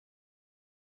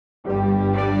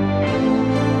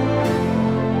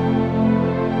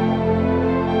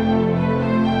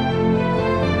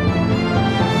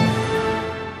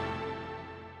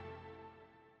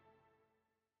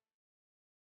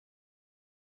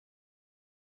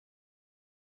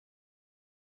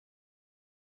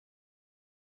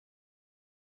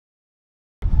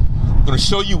I'm going to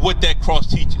show you what that cross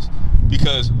teaches.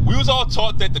 Because we was all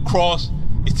taught that the cross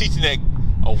is teaching that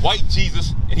a white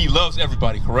Jesus and he loves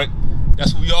everybody, correct?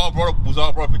 That's what we all brought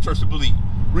up in church to believe.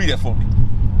 Read that for me.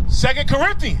 2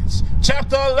 Corinthians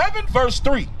chapter 11 verse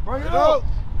 3. Bring it up.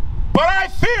 But I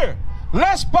fear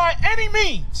lest by any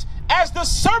means, as the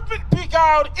serpent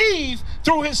beguiled Eve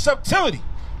through his subtlety.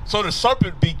 So the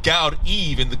serpent beguiled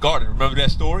Eve in the garden. Remember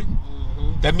that story?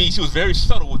 That means he was very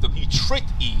subtle with them. He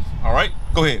tricked Eve. All right?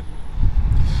 Go ahead.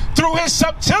 Through his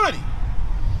subtlety.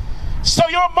 So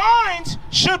your minds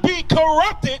should be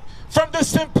corrupted from the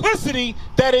simplicity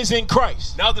that is in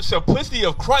Christ. Now the simplicity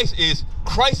of Christ is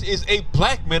a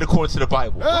black man according to the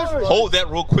Bible. Right. Hold that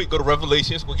real quick. Go to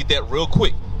Revelations. We'll get that real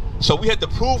quick. So we have to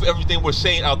prove everything we're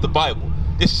saying out the Bible.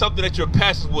 This is something that your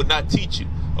pastors will not teach you.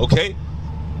 Okay?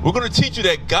 We're going to teach you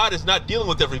that God is not dealing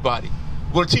with everybody.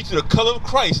 We're going to teach you the color of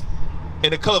Christ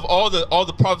and the color of all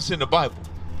the prophets in the Bible.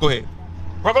 Go ahead.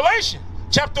 Revelation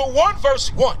chapter 1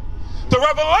 verse 1. The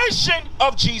revelation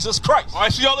of Jesus Christ. All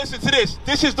right, so y'all listen to this.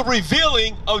 This is the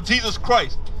revealing of Jesus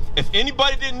Christ. If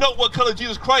anybody didn't know what color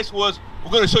Jesus Christ was,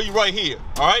 we're going to show you right here.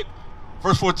 All right?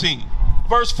 Verse 14.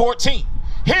 Verse 14.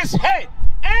 His head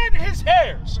and his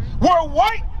hairs were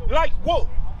white like wool.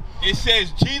 It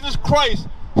says Jesus Christ,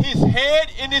 his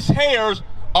head and his hairs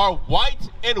are white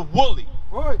and woolly.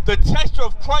 Right. The texture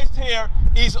of Christ's hair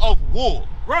is of wool.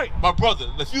 Right. My brother,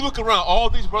 if you look around, all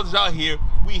these brothers out here,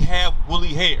 we have woolly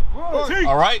hair. Right.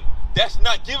 All right? That's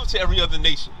not given to every other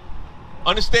nation.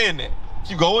 Understand that.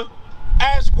 Keep going.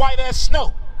 As white as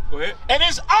snow. Go ahead. And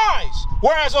his eyes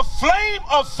were as a flame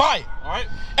of fire. All right.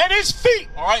 And his feet.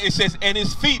 All right, it says, and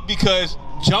his feet, because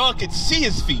John could see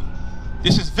his feet.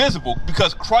 This is visible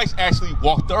because Christ actually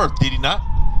walked the earth, did he not?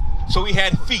 So he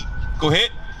had feet. Go ahead.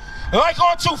 Like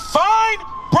unto fine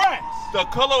brass. The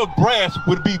color of brass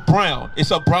would be brown.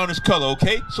 It's a brownish color,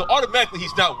 okay? So automatically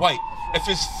he's not white. If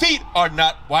his feet are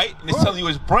not white and it's telling you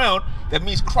it's brown, that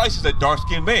means Christ is a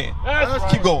dark-skinned man.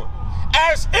 That's Keep going.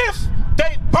 As if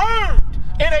they burned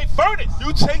in a furnace.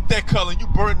 You take that color and you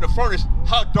burn it in the furnace,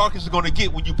 how dark is it going to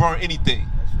get when you burn anything?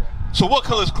 So what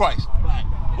color is Christ? Black.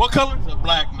 What color? It's a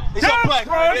black man. It's a black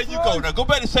man. There you go. Now go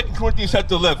back to 2 Corinthians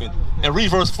chapter 11 and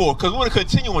read verse 4, because we want to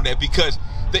continue on that, because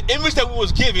the image that we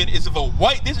was given is of a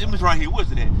white, this image right here,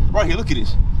 what's it at? Right here, look at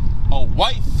this. A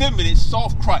white, feminine,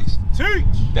 soft Christ. Teach.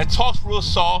 That talks real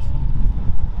soft.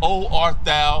 Oh, art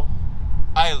thou,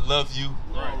 I love you.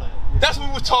 Right. That's what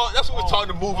we were taught. That's what we were taught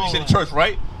in the movies and church,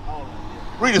 right?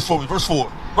 Read this for me, verse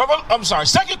 4. I'm sorry,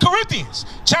 2 Corinthians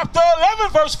chapter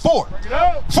 11 verse 4.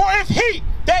 For if he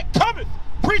that cometh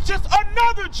preacheth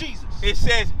another Jesus. It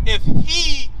says, if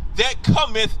he that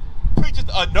cometh preacheth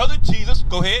another Jesus,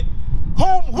 go ahead,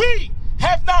 whom we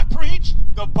have not preached.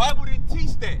 The Bible didn't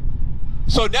teach that.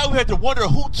 So now we have to wonder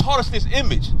who taught us this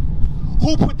image.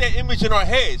 Who put that image in our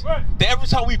heads? Right. That every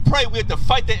time we pray, we have to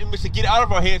fight that image to get it out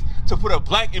of our heads to put a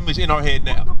black image in our head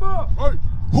now. Right.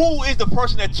 Who is the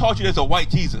person that taught you there's a white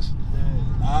Jesus?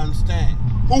 I understand.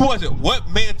 Who was it? What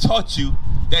man taught you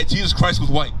that Jesus Christ was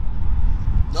white?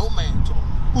 No man taught me.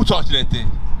 Who taught you that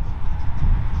then?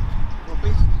 Well,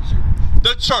 basically,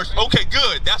 The church. Okay,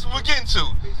 good. That's what we're getting to.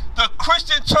 The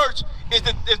Christian church is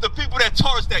the people that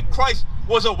taught us that Christ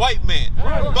was a white man.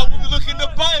 Right. But when we look in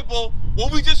the Bible,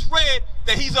 what we just read,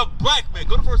 that he's a black man.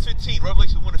 Go to verse 15,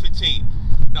 Revelation 1:15.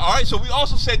 Now, all right, so we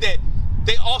also said that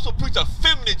they also preach a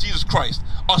feminine Jesus Christ,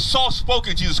 a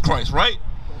soft-spoken Jesus Christ, right?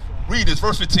 Read this,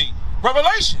 verse 15.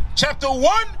 Revelation chapter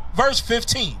 1 verse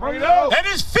 15. And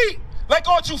his feet like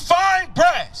unto fine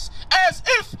brass, as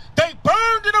if they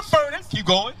burned in a furnace. Keep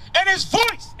going. And his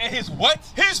voice. And his what?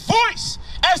 His voice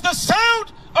as the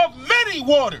sound of many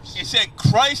waters. It said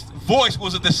Christ's voice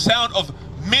was the sound of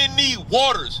many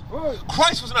waters. Right.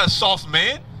 Christ was not a soft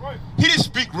man. Right. He didn't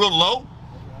speak real low.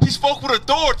 He spoke with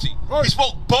authority. Right. He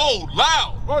spoke bold,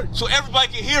 loud, Right. so everybody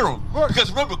could hear him. Right.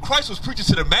 Because remember, Christ was preaching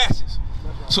to the masses,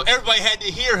 so everybody had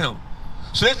to hear him.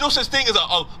 So there's no such thing as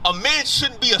a man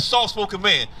shouldn't be a soft-spoken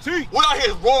man. See. We're out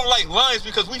here roaring like lions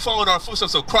because we follow in our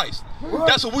footsteps of Christ. Right.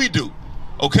 That's what we do,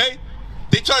 okay?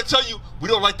 They try to tell you, we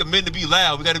don't like the men to be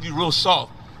loud. We got to be real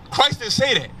soft. Christ didn't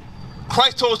say that.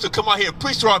 Christ told us to come out here and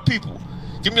preach to our people.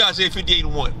 Give me Isaiah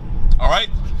 58:1. All right?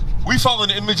 We follow in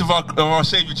the image of our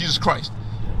Savior, Jesus Christ.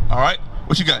 All right?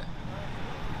 What you got?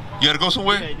 You got to go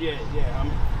somewhere? Yeah.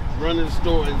 I'm running the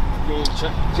store and doing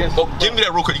just. Oh, give me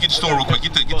that real quick. You get the store real quick.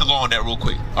 Get the law on that real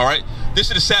quick. All right? This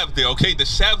is the Sabbath day, okay? The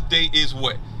Sabbath day is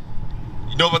what?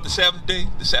 You know about the Sabbath day?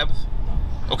 The Sabbath?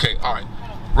 Okay, all right.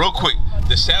 Real quick.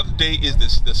 The Sabbath day is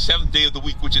the seventh day of the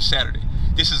week, which is Saturday.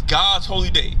 This is God's holy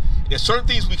day. There's certain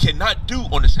things we cannot do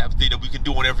on the Sabbath day that we can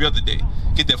do on every other day.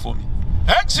 Get that for me.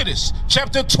 Exodus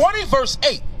chapter 20 verse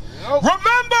 8.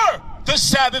 Remember the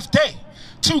Sabbath day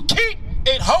to keep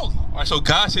it holy. All right, so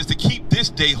God says to keep this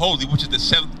day holy, which is the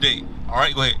 7th day. All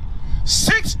right, go ahead.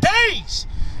 6 days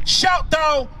shalt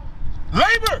thou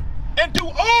labor and do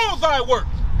all thy work.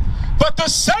 But the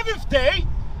 7th day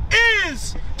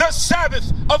is the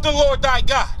Sabbath of the Lord thy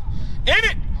God. In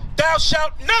it thou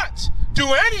shalt not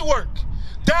do any work,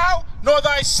 thou, nor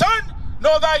thy son,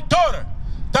 nor thy daughter,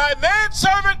 thy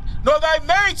manservant, nor thy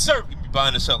maidservant.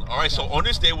 Buying and selling. All right, so on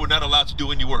this day, we're not allowed to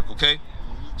do any work, okay?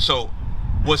 So,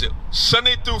 was it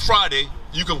Sunday through Friday,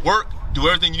 you can work, do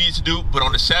everything you need to do, but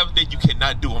on the Sabbath day, you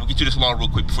cannot do. I'm going to get you this law real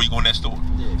quick before you go in that store.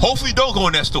 Hopefully, don't go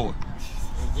in that store.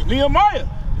 Nehemiah,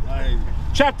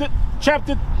 chapter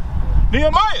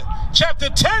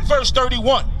 10, verse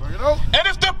 31. And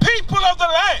if the people of the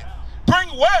land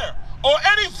bring ware or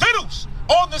any victuals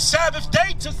on the Sabbath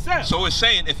day to sell. So it's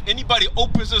saying if anybody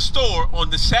opens a store on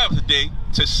the Sabbath day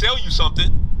to sell you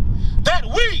something, that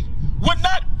we would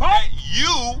not buy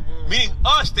you, meaning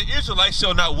us, the Israelites,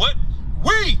 shall not what?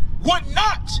 We would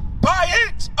not buy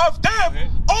it of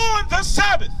them on the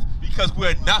Sabbath. Because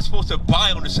we're not supposed to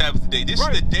buy on the Sabbath day. This is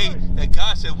the day that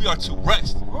God said we are to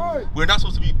rest. We're not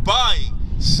supposed to be buying,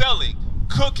 selling,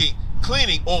 cooking,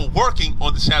 cleaning, or working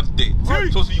on the Sabbath day. We're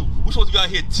supposed to be out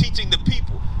here teaching the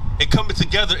people and coming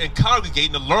together and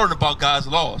congregating to learn about God's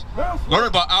laws. Learn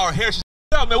about our heritage.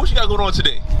 Yeah, man, what you got going on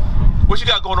today? What you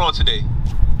got going on today?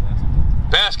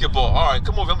 Basketball. All right,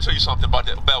 come over. Let me show you something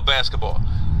about basketball.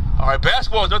 All right,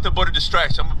 basketball is nothing but a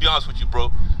distraction. I'm going to be honest with you,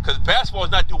 bro. Because basketball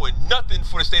is not doing nothing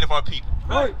for the state of our people.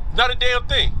 Not a damn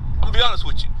thing. I'm going to be honest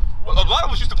with you. A lot of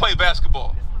us used to play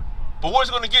basketball. But what is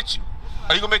it going to get you?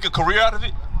 Are you going to make a career out of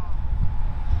it?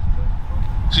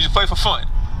 So you just play for fun.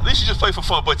 At least you just play for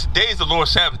fun. But today is the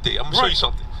Lord's Sabbath day. I'm going to show you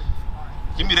something.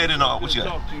 Give me that in what you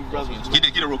got? Get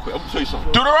it real quick. I'm going to show you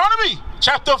something. Deuteronomy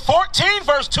chapter 14,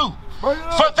 verse 2. For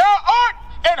thou art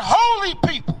an holy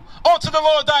people unto the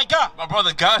Lord thy God. My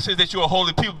brother, God says that you're a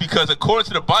holy people because according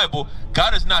to the Bible,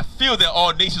 God does not feel that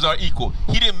all nations are equal.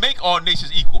 He didn't make all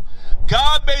nations equal.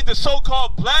 God made the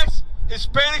so-called blacks,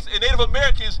 Hispanics, and Native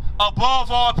Americans above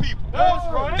all people. That's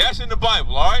right. That's in the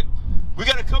Bible, all right? We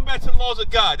got to come back to the laws of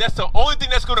God. That's the only thing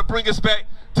that's going to bring us back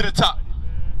to the top.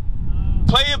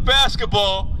 Playing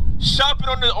basketball, shopping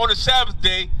on the Sabbath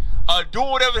day, doing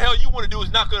whatever the hell you want to do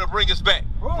is not going to bring us back.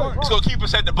 It's going to keep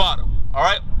us at the bottom, all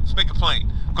right? Let's make it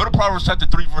plain. Go to Proverbs chapter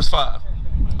 3, verse 5,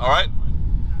 all right?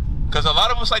 Because a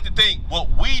lot of us like to think what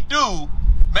we do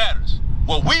matters.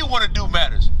 What we want to do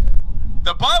matters.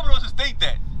 The Bible doesn't think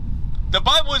that. The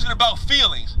Bible isn't about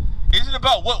feelings. It isn't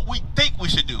about what we think we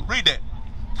should do. Read that.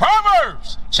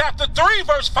 Proverbs chapter 3,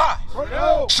 verse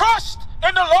 5. Trust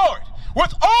in the Lord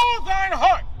with all thine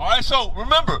heart. All right, so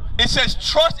remember, it says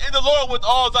trust in the Lord with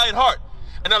all thine heart.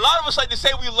 And a lot of us like to say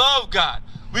we love God.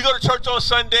 We go to church on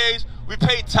Sundays. We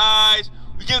pay tithes.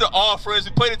 We give the offerings.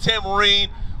 We play the tambourine.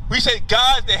 We say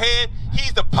God's the head.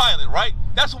 He's the pilot, right?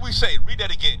 That's what we say. Read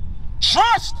that again.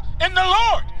 Trust in the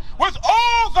Lord with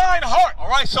all thine heart. All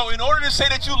right, so in order to say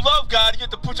that you love God, you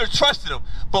have to put your trust in him.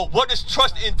 But what does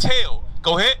trust entail?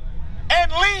 Go ahead.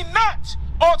 And lean not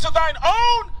unto thine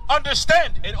own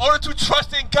understanding. In order to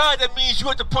trust in God, that means you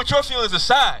have to put your feelings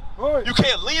aside. Right. You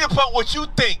can't lean upon what you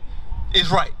think is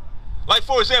right. Like,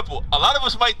 for example, a lot of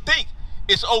us might think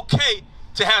it's okay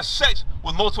to have sex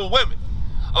with multiple women.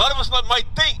 A lot of us might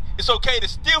think it's okay to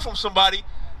steal from somebody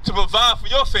to provide for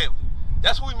your family.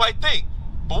 That's what we might think.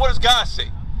 But what does God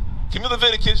say? Give me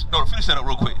Leviticus. No, finish that up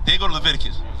real quick. Then go to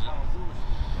Leviticus.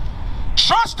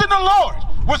 Trust in the Lord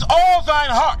with all thine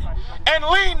heart, and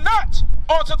lean not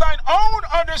unto thine own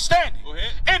understanding. Go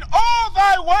ahead. In all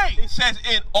thy ways. It says,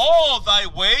 in all thy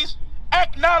ways.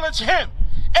 Acknowledge him,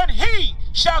 and he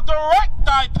shall direct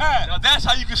thy path. Now that's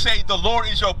how you can say the Lord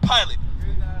is your pilot.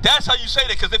 That's how you say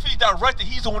that, because if he's directed,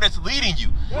 he's the one that's leading you.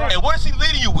 Right. And what is he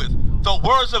leading you with? The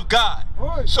words of God.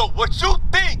 Right. So what you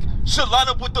think should line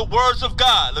up with the words of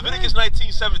God. Leviticus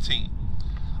 19:17.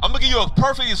 I'm going to give you a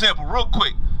perfect example real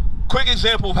quick. Quick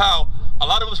example of how a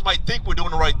lot of us might think we're doing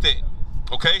the right thing.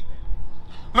 Okay?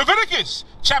 Leviticus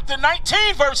chapter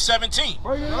 19, verse 17.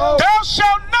 Thou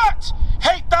shalt not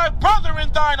hate thy brother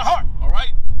in thine heart. All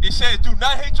right? It says, do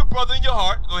not hate your brother in your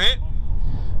heart. Go ahead.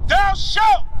 Thou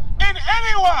shalt in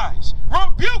any wise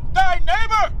rebuke thy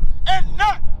neighbor and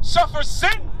not suffer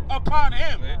sin upon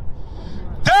him.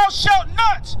 Thou shalt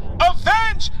not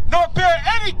avenge nor bear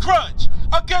any grudge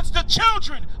against the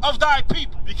children of thy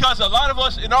people. Because a lot of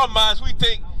us in our minds, we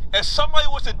think if somebody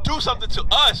wants to do something to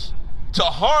us, to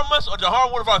harm us or to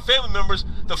harm one of our family members,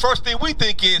 the first thing we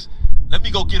think is, let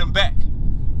me go get him back.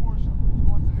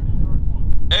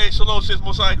 Hey, shalom, says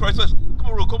Mosiah Christ. Come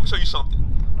on, real quick. I'm going to show you something.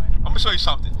 I'm going to show you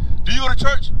something. Do you go to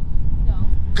church?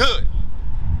 Good.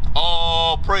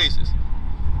 All praises.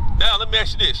 Now, let me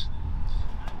ask you this.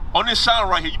 On this sign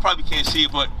right here, you probably can't see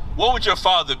it, but what would your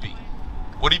father be?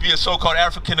 Would he be a so-called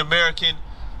African-American,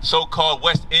 so-called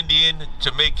West Indian,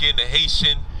 Jamaican,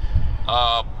 Haitian,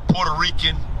 Puerto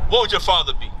Rican? What would your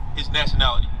father be, his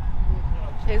nationality?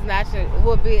 His nationality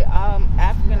would be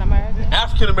African-American.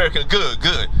 African-American, good,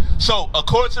 good. So,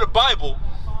 according to the Bible,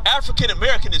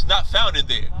 African-American is not found in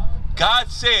there. God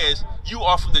says you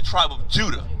are from the tribe of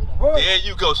Judah. There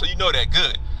you go, so you know that,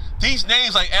 good. These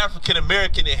names like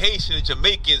African-American and Haitians,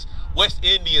 Jamaicans, West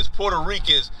Indians, Puerto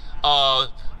Ricans,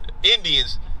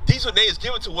 Indians, these are names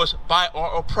given to us by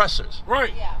our oppressors.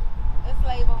 Right. Yeah. The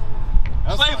slave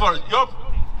owners. Slave owners.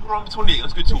 Deuteronomy 28.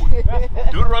 Let's get to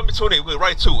it. Deuteronomy 28. We'll get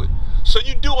right to it. So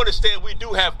you do understand we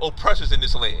do have oppressors in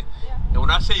this land. Yeah. And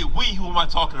when I say we, who am I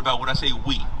talking about when I say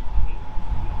we?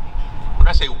 When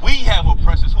I say we have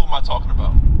oppressors, who am I talking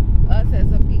about? Us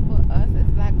as a people, us as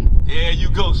black people. There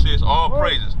you go, sis. All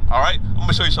praises. All right? I'm going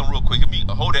to show you something real quick. Let me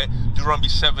hold that Deuteronomy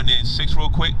 7 and 6 real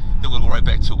quick. Then we'll go right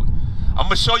back to it. I'm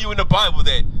going to show you in the Bible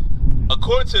that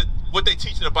according to what they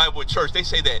teach in the Bible in church, they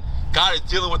say that God is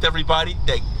dealing with everybody,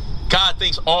 that God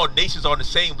thinks all nations are on the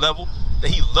same level,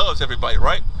 that he loves everybody,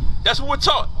 right? That's what we're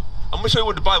taught. I'm going to show you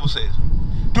what the Bible says.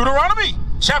 Deuteronomy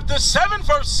chapter 7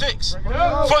 verse 6. For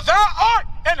thou art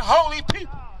an holy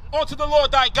people unto the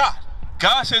Lord thy God.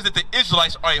 God says that the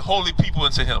Israelites are a holy people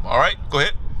unto him. All right, go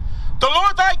ahead. The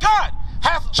Lord thy God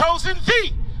hath chosen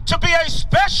thee to be a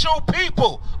special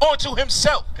people unto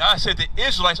himself. God said the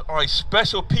Israelites are a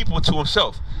special people to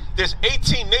himself. There's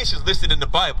 18 nations listed in the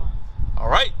Bible. All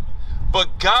right?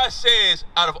 But God says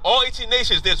out of all 18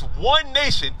 nations, there's one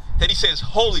nation that he says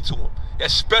holy to him.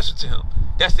 That's special to him.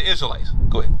 That's the Israelites.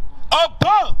 Go ahead.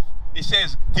 Above. It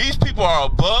says these people are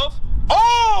above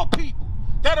all people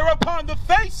that are upon the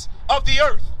face of the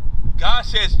earth. God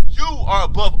says you are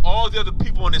above all the other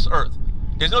people on this earth.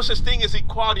 There's no such thing as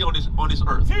equality on this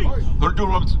earth. Go to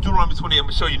Deuteronomy 20. I'm going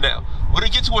to show you now. We're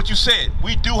going to get to what you said.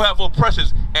 We do have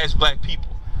oppressors as black people.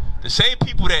 The same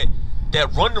people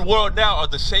that run the world now are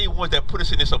the same ones that put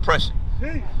us in this oppression.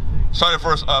 Start at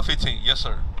verse 15. Yes,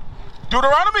 sir.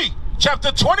 Deuteronomy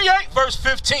chapter 28 verse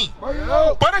 15.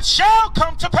 But it shall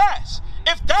come to pass,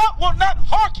 if thou wilt not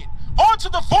hearken unto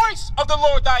the voice of the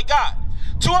Lord thy God,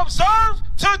 to observe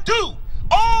to do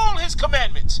all his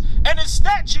commandments and his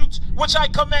statutes which I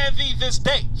command thee this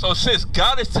day. So since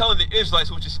God is telling the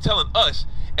Israelites, which is telling us,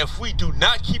 if we do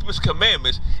not keep his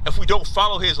commandments, if we don't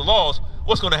follow his laws,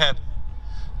 what's going to happen?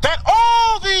 That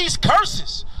all these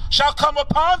curses shall come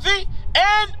upon thee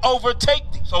and overtake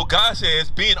thee. So God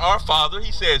says, being our Father,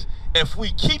 he says, if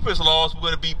we keep his laws, we're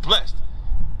going to be blessed.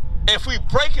 If we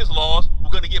break his laws,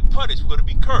 we're going to get punished. We're going to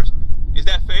be cursed. Is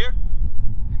that fair?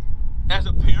 As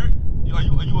a parent, are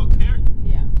you a parent?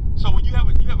 Yeah. So when you have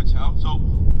a child, so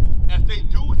if they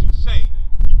do what you say,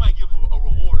 you might give them a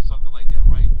reward or something like that,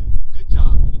 right? Good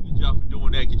job. Good job for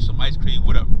doing that. Get you some ice cream,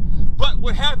 whatever. But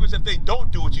what happens if they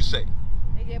don't do what you say?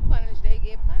 They get punished. They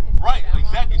get punished. Right,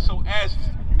 exactly. So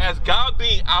as God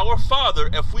being our Father,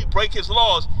 if we break his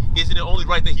laws, isn't it only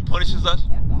right that he punishes us?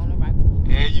 That's the only right.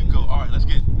 There you go. All right, let's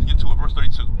get to it. Verse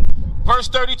 32. Verse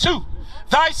 32.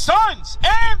 Thy sons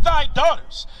and thy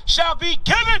daughters shall be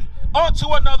given unto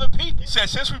another people. He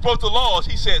says, since we broke the laws,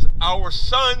 he says, our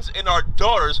sons and our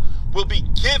daughters will be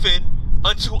given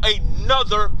unto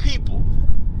another people.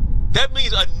 That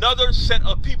means another set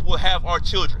of people will have our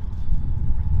children.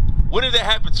 When did that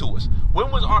happen to us?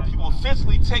 When was our people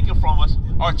physically taken from us,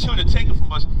 our children taken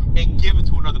from us, and given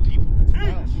to another people?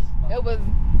 It was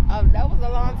that was a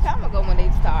long time ago when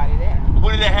they started that.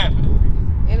 When did that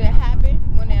happen? And it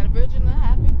happened when that original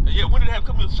happened. Yeah, when did it happen?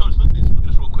 Come here, show this. Look at this. Look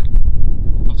at this real quick.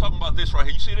 I'm talking about this right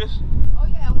here. You see this? Oh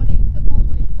yeah, when they took us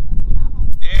from our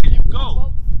home. There you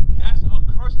go. That's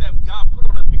a curse that God put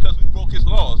on us because we broke his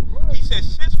laws. He said,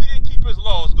 since we didn't keep his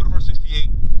laws, go to verse 68,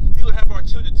 he would have our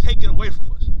children taken away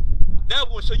from us. Now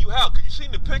we'll show you how, because you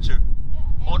seen the picture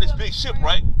on this big ship,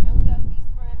 right? And we're going to be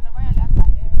spreading around. That's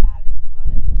why everybody's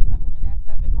really suffering that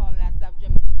stuff and calling that stuff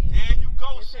Jamaican. There you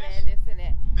go, this sis. And this and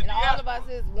that. And all of us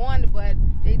is one, but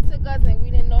they took us and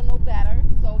we didn't know no better.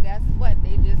 So guess what?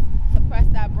 They just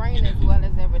suppressed our brain as well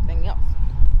as everything else.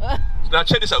 Now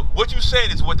check this out. What you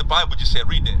said is what the Bible just said.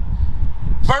 Read that.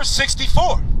 Verse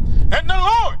 64. And the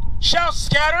Lord shall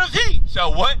scatter thee.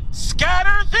 Shall what?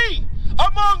 Scatter thee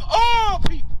among all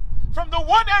people, from the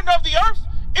one end of the earth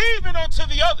even unto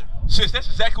the other. Sis, that's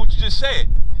exactly what you just said.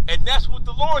 And that's what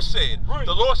the Lord said. Right.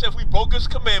 The Lord said if we broke his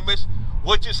commandments,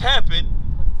 what just happened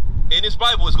in this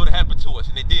Bible is going to happen to us.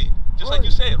 And it did. Just like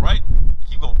you said, right?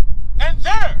 Keep going. And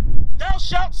there thou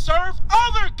shalt serve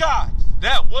other gods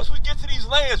Now, once we get to these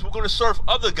lands, we're going to serve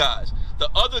other gods. The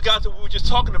other gods that we were just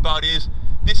talking about is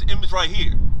this image right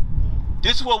here.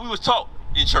 This is what we was taught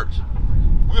in church.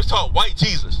 We was taught white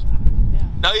Jesus. Yeah.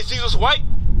 Now, is Jesus white?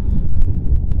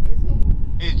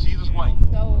 Is Jesus white?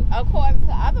 So, according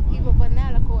to other people, but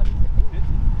not according to me.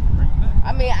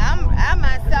 I mean, I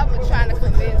myself am trying to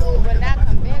convince, but not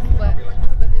convinced, but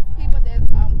it's people that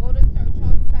go to church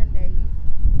on Sundays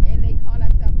and they call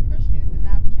themselves Christians, and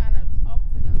I'm trying to talk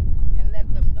to them and let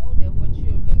them know that what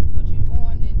you're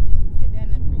going and just sit down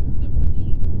and preach to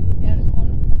believe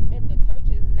at the church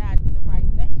is not the right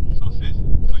thing. So, sis,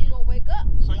 when you gonna wake up?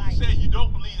 So you say you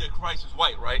don't believe that Christ is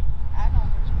white, right? I don't.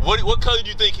 What color do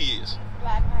you think he is?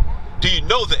 Black. Do you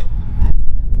know that? I know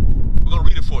that. We're gonna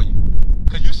read it for you.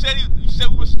 Because you said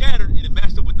we were scattered and it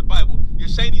matched up with the Bible. You're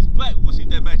saying he's black. We'll see if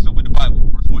that matches up with the Bible.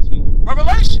 Verse 14.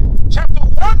 Revelation chapter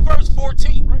 1 verse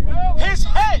 14. His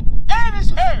head and his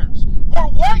hairs were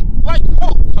white like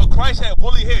wool. So Christ had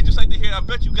woolly hair, just like the hair I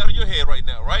bet you got on your head right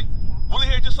now, right? Woolly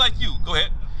hair just like you. Go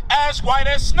ahead. As white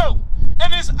as snow.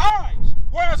 And his eyes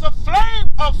were as a flame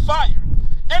of fire.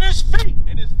 And his feet.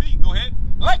 Go ahead.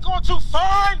 Like unto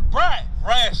fine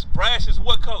brass. Brass is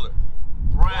what color?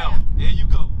 Brown. There you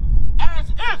go. As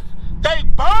if they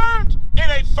burned in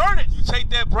a furnace. You take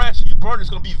that brass and you burn it, it's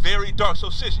going to be very dark. So,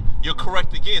 sis, you're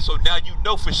correct again. So now you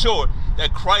know for sure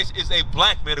that Christ is a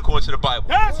black man according to the Bible.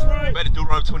 That's right. Back to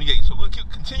Deuteronomy 28. So we're going to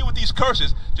continue with these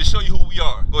curses to show you who we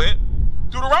are. Go ahead.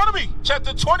 Deuteronomy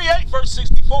chapter 28 verse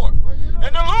 64.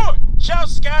 And the Lord shall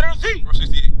scatter thee. Verse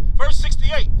 68. Verse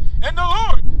 68. And the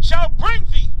Lord shall bring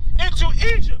thee into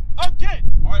Egypt again.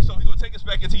 All right, so he's going to take us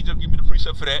back into Egypt. Give me the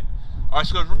precept for that. All right,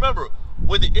 so remember,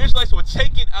 when the Israelites were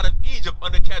taken out of Egypt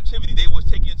under captivity, they was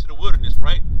taken into the wilderness,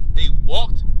 right? They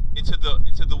walked into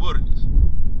the wilderness,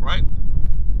 right?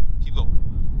 Keep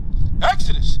going.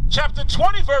 Exodus chapter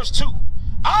 20 verse 2.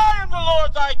 I am the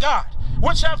Lord thy God,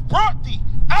 which have brought thee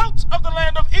out of the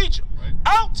land of Egypt, right,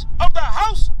 out of the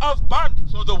house of bondage.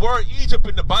 So the word Egypt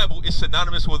in the Bible is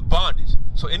synonymous with bondage.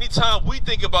 So anytime we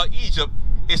think about Egypt,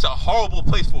 it's a horrible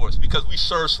place for us because we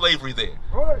serve slavery there.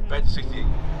 Right. Back to 68.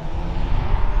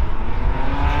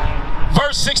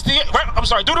 Verse 68, I'm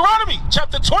sorry, Deuteronomy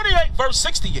chapter 28 verse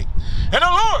 68. And the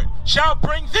Lord shall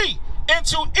bring thee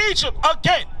into Egypt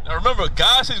again. Now remember,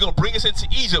 God says he's going to bring us into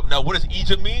Egypt. Now what does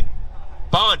Egypt mean?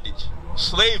 Bondage,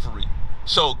 slavery.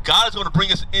 So God is going to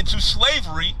bring us into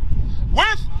slavery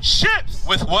with ships.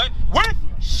 With what? With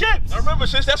ships. Now remember,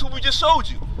 sis, that's what we just showed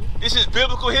you. This is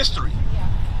biblical history.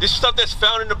 This is stuff that's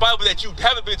found in the Bible that you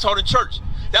haven't been taught in church.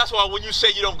 That's why when you say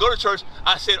you don't go to church,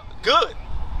 I said, good.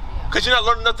 Because you're not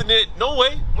learning nothing in it. No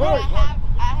way. Well,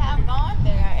 I have gone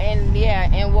there,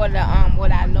 and what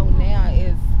I know now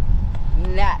is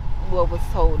not what was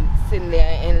told sitting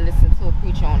there and listening to a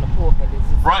preacher on the pulpit.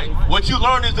 Right. What you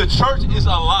learn is the church is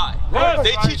a lie. Yes.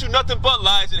 They teach you nothing but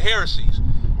lies and heresies.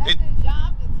 That's his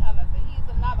job to tell us, and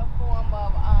he's another form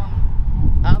of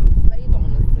slave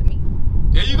owners to me.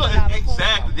 There you go.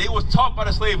 Exactly. They was taught by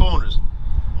the slave owners.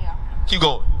 Yeah. Keep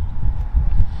going.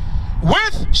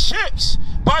 With ships,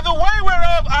 by the way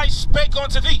whereof I spake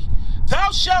unto thee,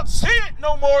 thou shalt see it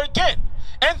no more again.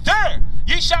 And there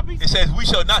ye shall be. It says we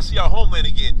shall not see our homeland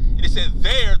again. And it says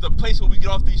there, the place where we get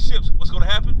off these ships. What's going to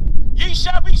happen? Ye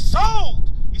shall be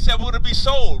sold. He said we're going to be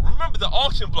sold. Remember the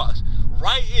auction blocks.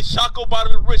 Right in Shockoe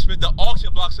Bottom in Richmond, the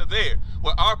auction blocks are there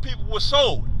where our people were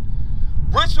sold.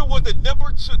 Richmond was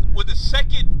the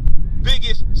second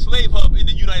biggest slave hub in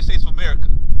the United States of America.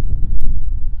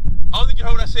 I don't think you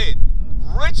heard what I said.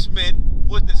 Richmond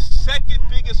was the second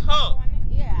biggest hub.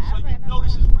 Yeah, so you know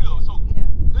this is real. So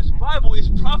this Bible is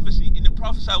prophecy, and it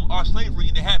prophesied our slavery,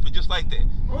 and it happened just like that.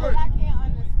 What I can't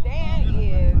understand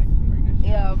is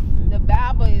if the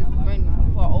Bible is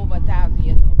written for over 1,000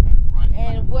 years, okay,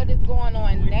 and what is going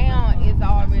on now is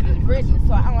already written.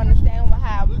 So I don't understand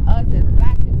how us as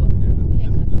black people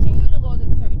can continue to go to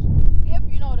church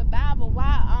if you know the Bible.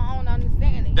 Why I don't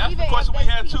understand it. That's Even the question if we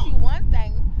have teach too. You one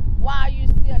thing, why are you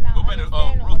still not go back to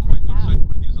understanding? real quick. Go to 2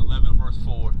 Corinthians 11 verse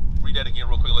 4. Read that again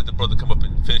real quick. Let the brother come up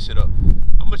and finish it up.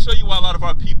 I'm gonna show you why a lot of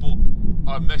our people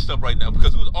are messed up right now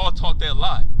because we was all taught that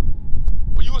lie.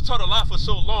 When you was taught a lie for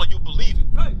so long, you believe it.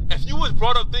 Right. If you was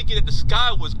brought up thinking that the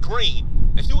sky was green,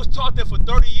 if you was taught that for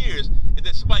 30 years, and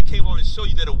then somebody came on and showed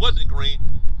you that it wasn't green,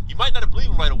 you might not have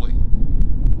believed it right away.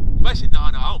 You might say, no,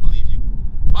 I don't believe you.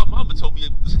 My mama told me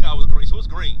the sky was green, so it's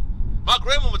green. My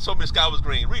grandmama told me the sky was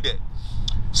green. Read that.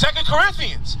 2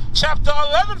 Corinthians chapter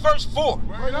 11 verse 4.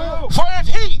 For if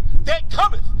he that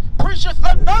cometh preacheth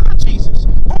another Jesus,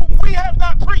 whom we have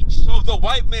not preached. So the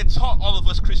white man taught all of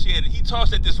us Christianity. He taught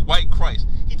us that this white Christ.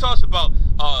 He taught us about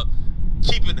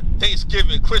keeping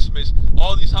Thanksgiving, Christmas,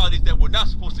 all these holidays that we're not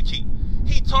supposed to keep.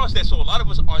 He taught us that, so a lot of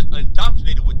us are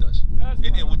indoctrinated with us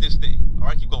and with this thing. All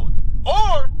right, keep going.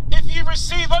 Or if ye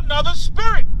receive another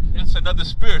spirit. That's another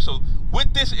spirit. So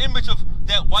with this image of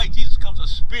that white Jesus comes a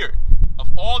spirit of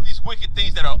all these wicked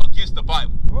things that are against the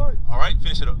Bible. Right. All right,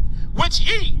 finish it up. Which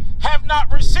ye have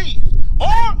not received,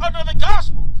 or another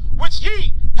gospel, which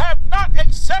ye have not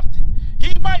accepted,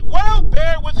 ye might well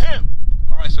bear with him.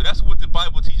 All right, so that's what the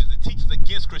Bible teaches. It teaches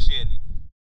against Christianity.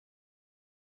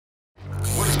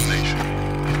 What is a nation?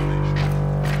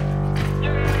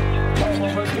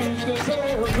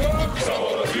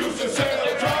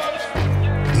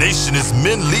 Nation is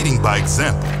men leading by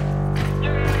example.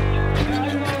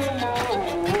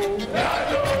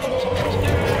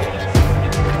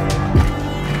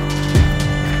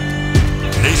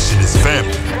 Nation is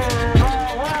family.